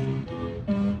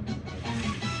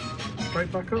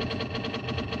 Straight back up.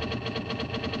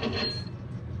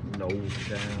 No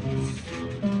chance.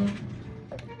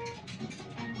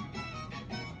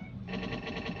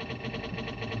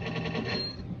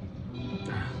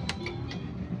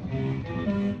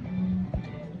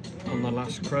 On the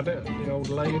last credit, the old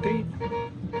lady.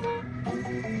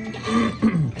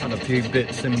 Had a few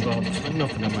bits and bobs, but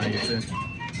nothing amazing.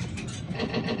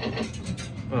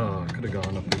 Oh, I could have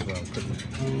gone up as well, couldn't I?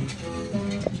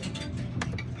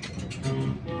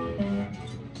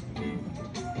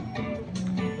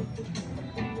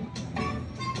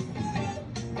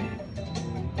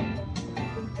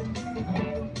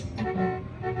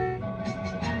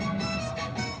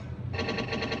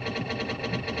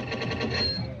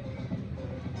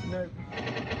 No.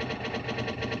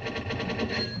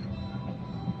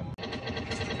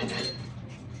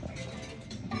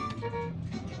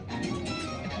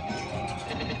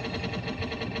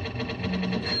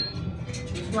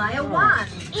 Player 1.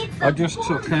 It's I just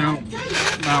took out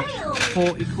about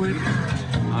 40 quid.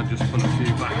 I just put a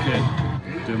few back in,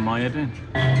 doing my heading.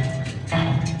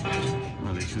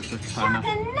 Well, this is a Chuck tenner.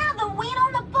 another win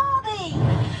on the Barbie.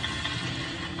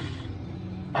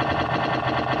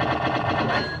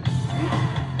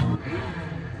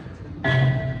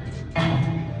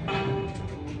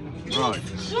 Right,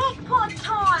 Jackpot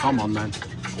time. come on then.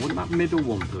 I want that middle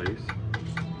one, please.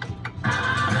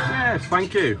 Yes,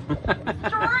 thank you.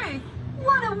 Truth.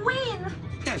 What a win.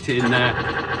 Yes, Get it in there.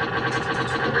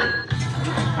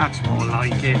 That's more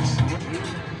like it.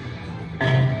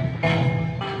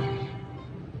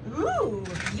 Ooh,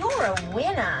 you're a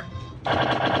winner.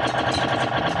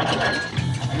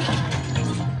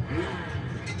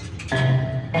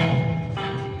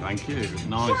 Thank you.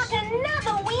 Nice. Got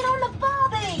another win on the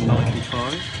barbie.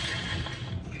 95.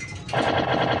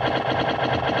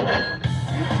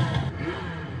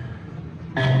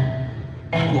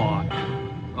 What?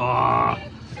 Ah,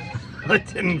 I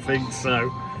didn't think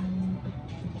so.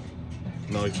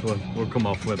 Nice one. We'll come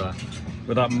off with that.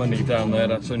 With that money down there,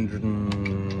 that's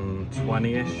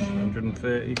 120-ish,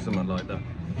 130, something like that.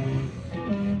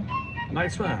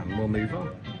 Nice one. We'll move on.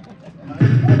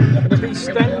 Gonna be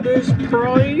Stender's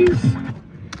prize.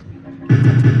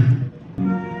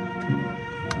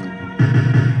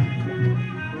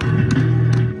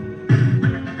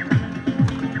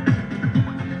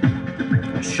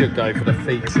 I should go for the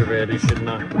feature really, shouldn't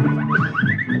I?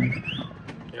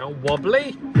 You know,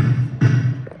 wobbly.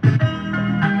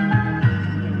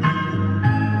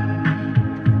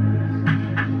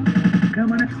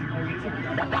 Come on.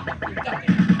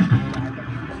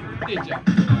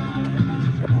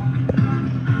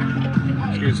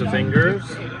 Excuse the fingers.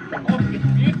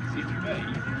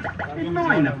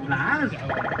 Minor flowers.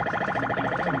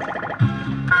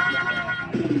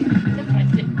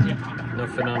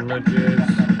 Nothing on nudges.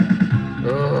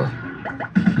 Ugh.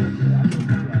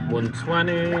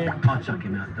 120. I'll chuck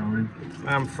him out, darling.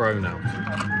 And thrown out.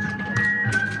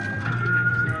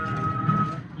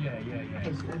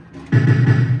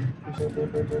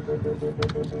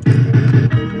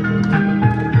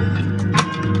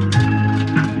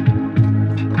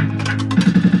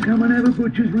 Come and have a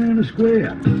butcher's round the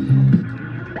square.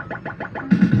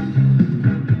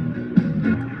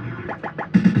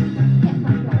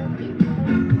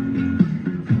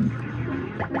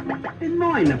 In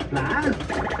minor flowers.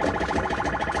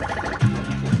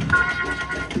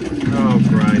 Oh,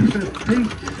 great. For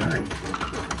Pete's sake.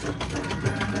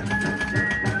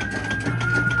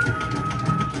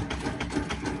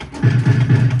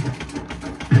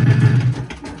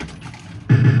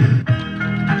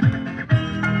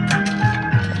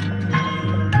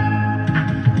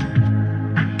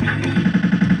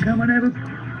 Come and have a...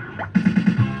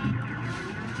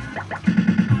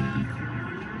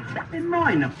 In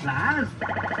minor flowers.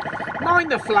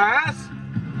 Mind the flowers.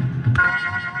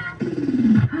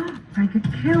 They could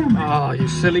kill me. Oh, you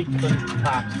silly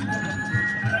pat.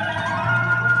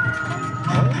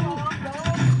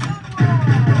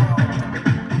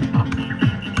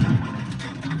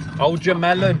 Hold your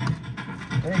melon.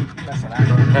 Hey, that's an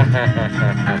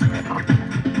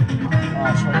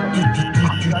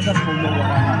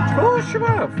Of course you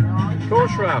have. Of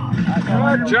course you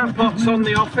have. Jackpot's on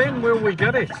the offing. Will we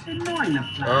get it? In minor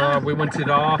flowers. We wanted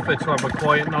Arthur to have a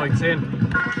quiet night in.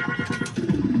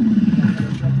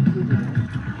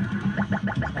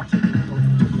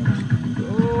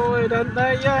 Oh, it ain't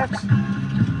there yet.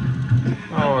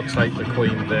 Oh, I'll take the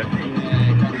queen bit.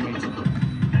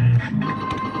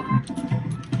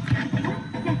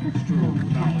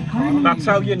 That's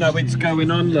how you know it's going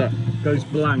on, look. Goes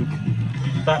blank.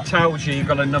 That tells you you've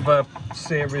got another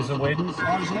series of wins.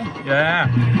 Yeah.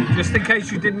 Just in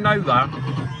case you didn't know that.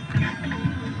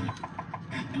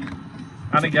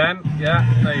 And again, yeah,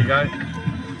 there you go.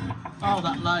 Oh,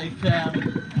 that like,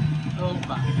 oh,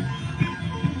 back.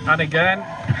 And again.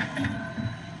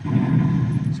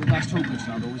 So that's hopeless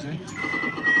now, though, is it?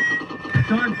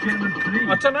 Time, gentlemen, please.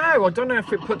 I don't know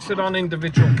if it puts it on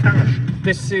individual cash.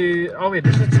 This is, oh yeah,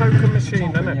 this is a token machine,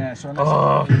 isn't it? Yeah, so unless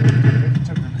Oh, if you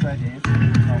took the credit,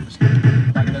 obviously,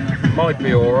 back then, might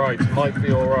be alright, might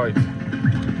be alright.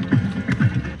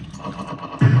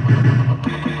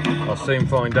 I'll soon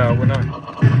find out, won't I?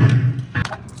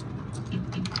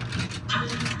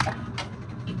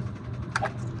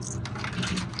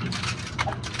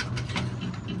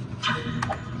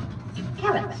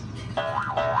 Carrots.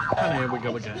 And here we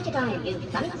go again. Keep an eye on you,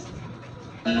 bunnies.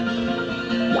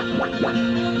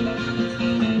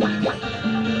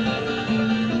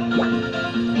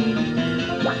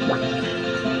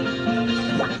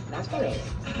 Raspberries.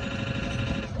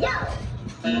 Yo!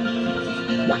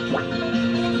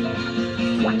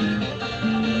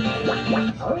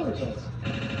 Oranges.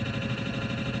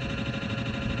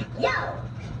 Yo!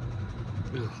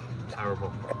 Ugh,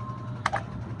 terrible.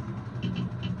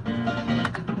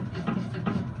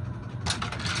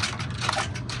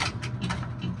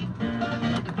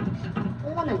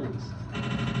 Lemons.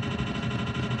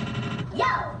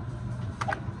 Yo!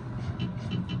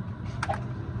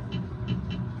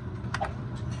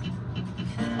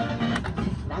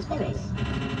 Raspberries.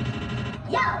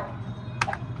 Yo!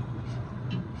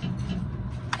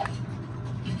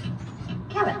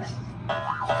 carrots.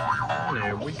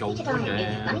 There we go. Speech it on,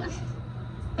 Yeah. bunnies.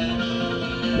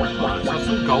 Right, so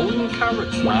some golden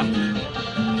carrots left.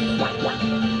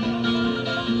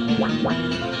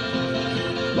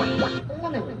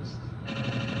 Lemons.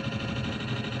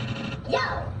 Yo!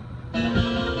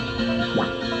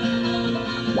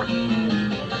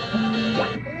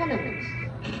 Lemons.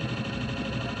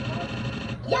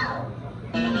 Yo!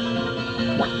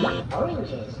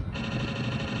 Oranges.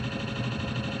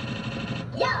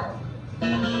 Yo!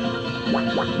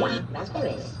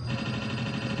 Raspberries.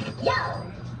 Yo!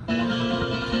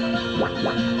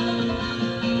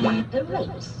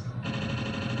 Grapes.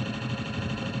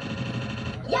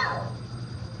 Yo!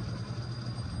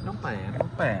 Not bad,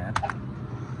 not bad.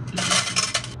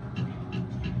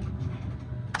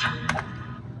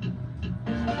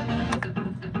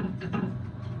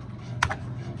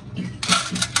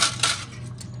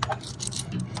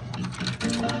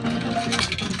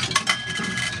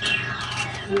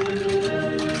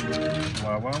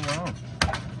 Wow, wow, wow.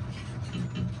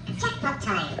 Jackpot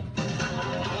time.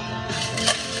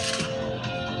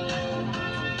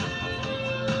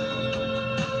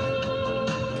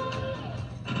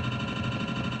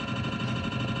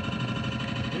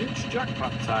 It's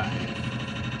jackpot time.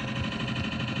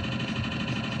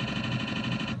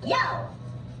 Yo!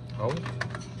 Oh.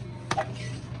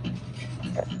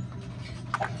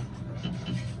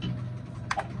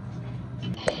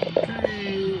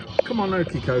 Okay. Come on,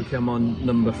 okie dokie. I'm on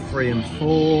number 3 and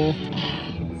 4.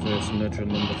 First nudge on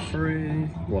number 3.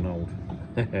 1 old.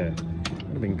 Would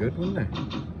have been good, wouldn't it?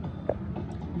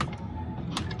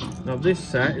 Now this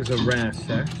set is a rare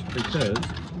set because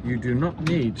you do not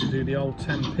need to do the old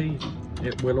 10p.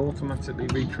 It will automatically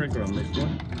re-trigger on this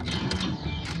one.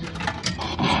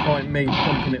 Despite me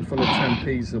pumping it full of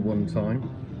 10p's at one time,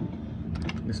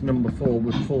 this number 4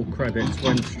 with full credits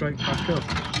went straight back up.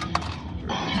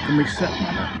 Can we set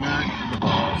that up? No, the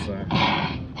bar's there.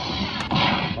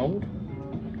 Hold?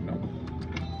 No.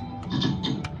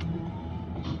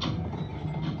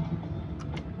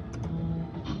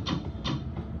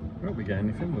 Won't we get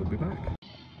anything? We'll be back.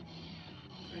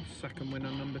 Okay, second win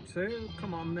on number 2.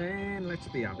 Come on then, let's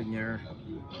be having you.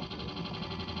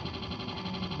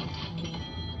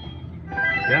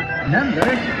 Yeah. Number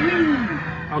 3.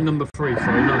 Oh, number 3,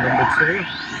 sorry, not number 2.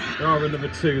 There are another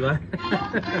 2 there.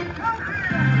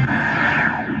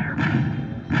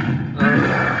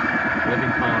 Bloody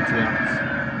party acts.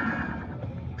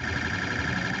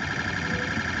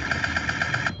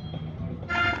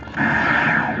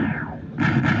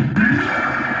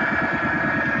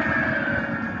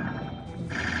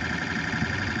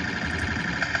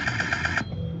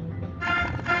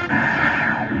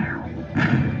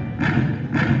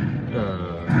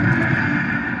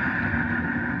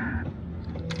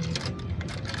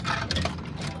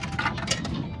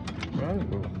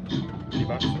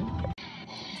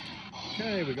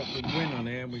 Okay, we got the win on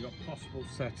here, we got possible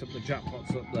setup, the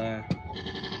jackpot's up there.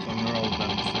 On their old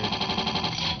bouncy.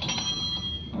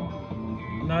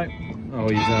 No. Oh,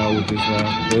 he's old as well.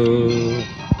 Oh,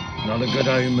 not a good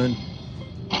omen.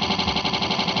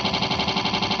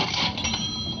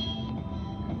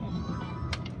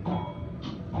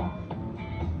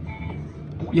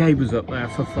 Yeah, he was up there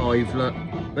for 5, look.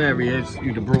 There he is.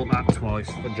 You'd have brought that twice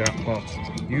for jackpot.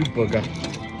 You bugger.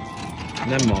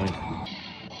 Never mind.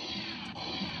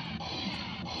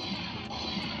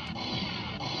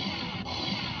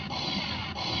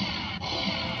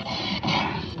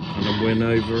 And a win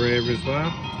over here as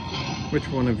well. Which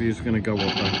one of you is going to go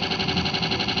up there?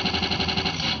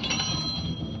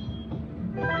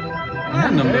 Ah,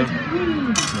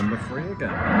 number 3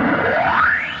 again.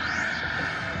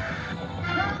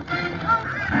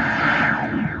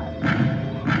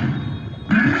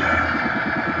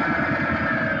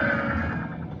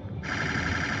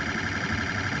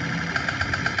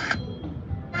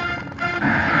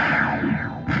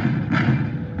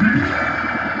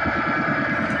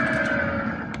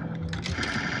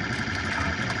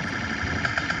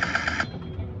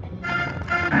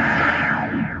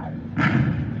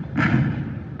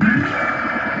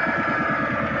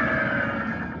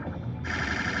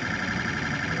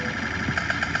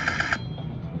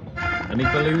 Any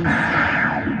balloons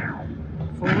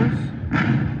for us?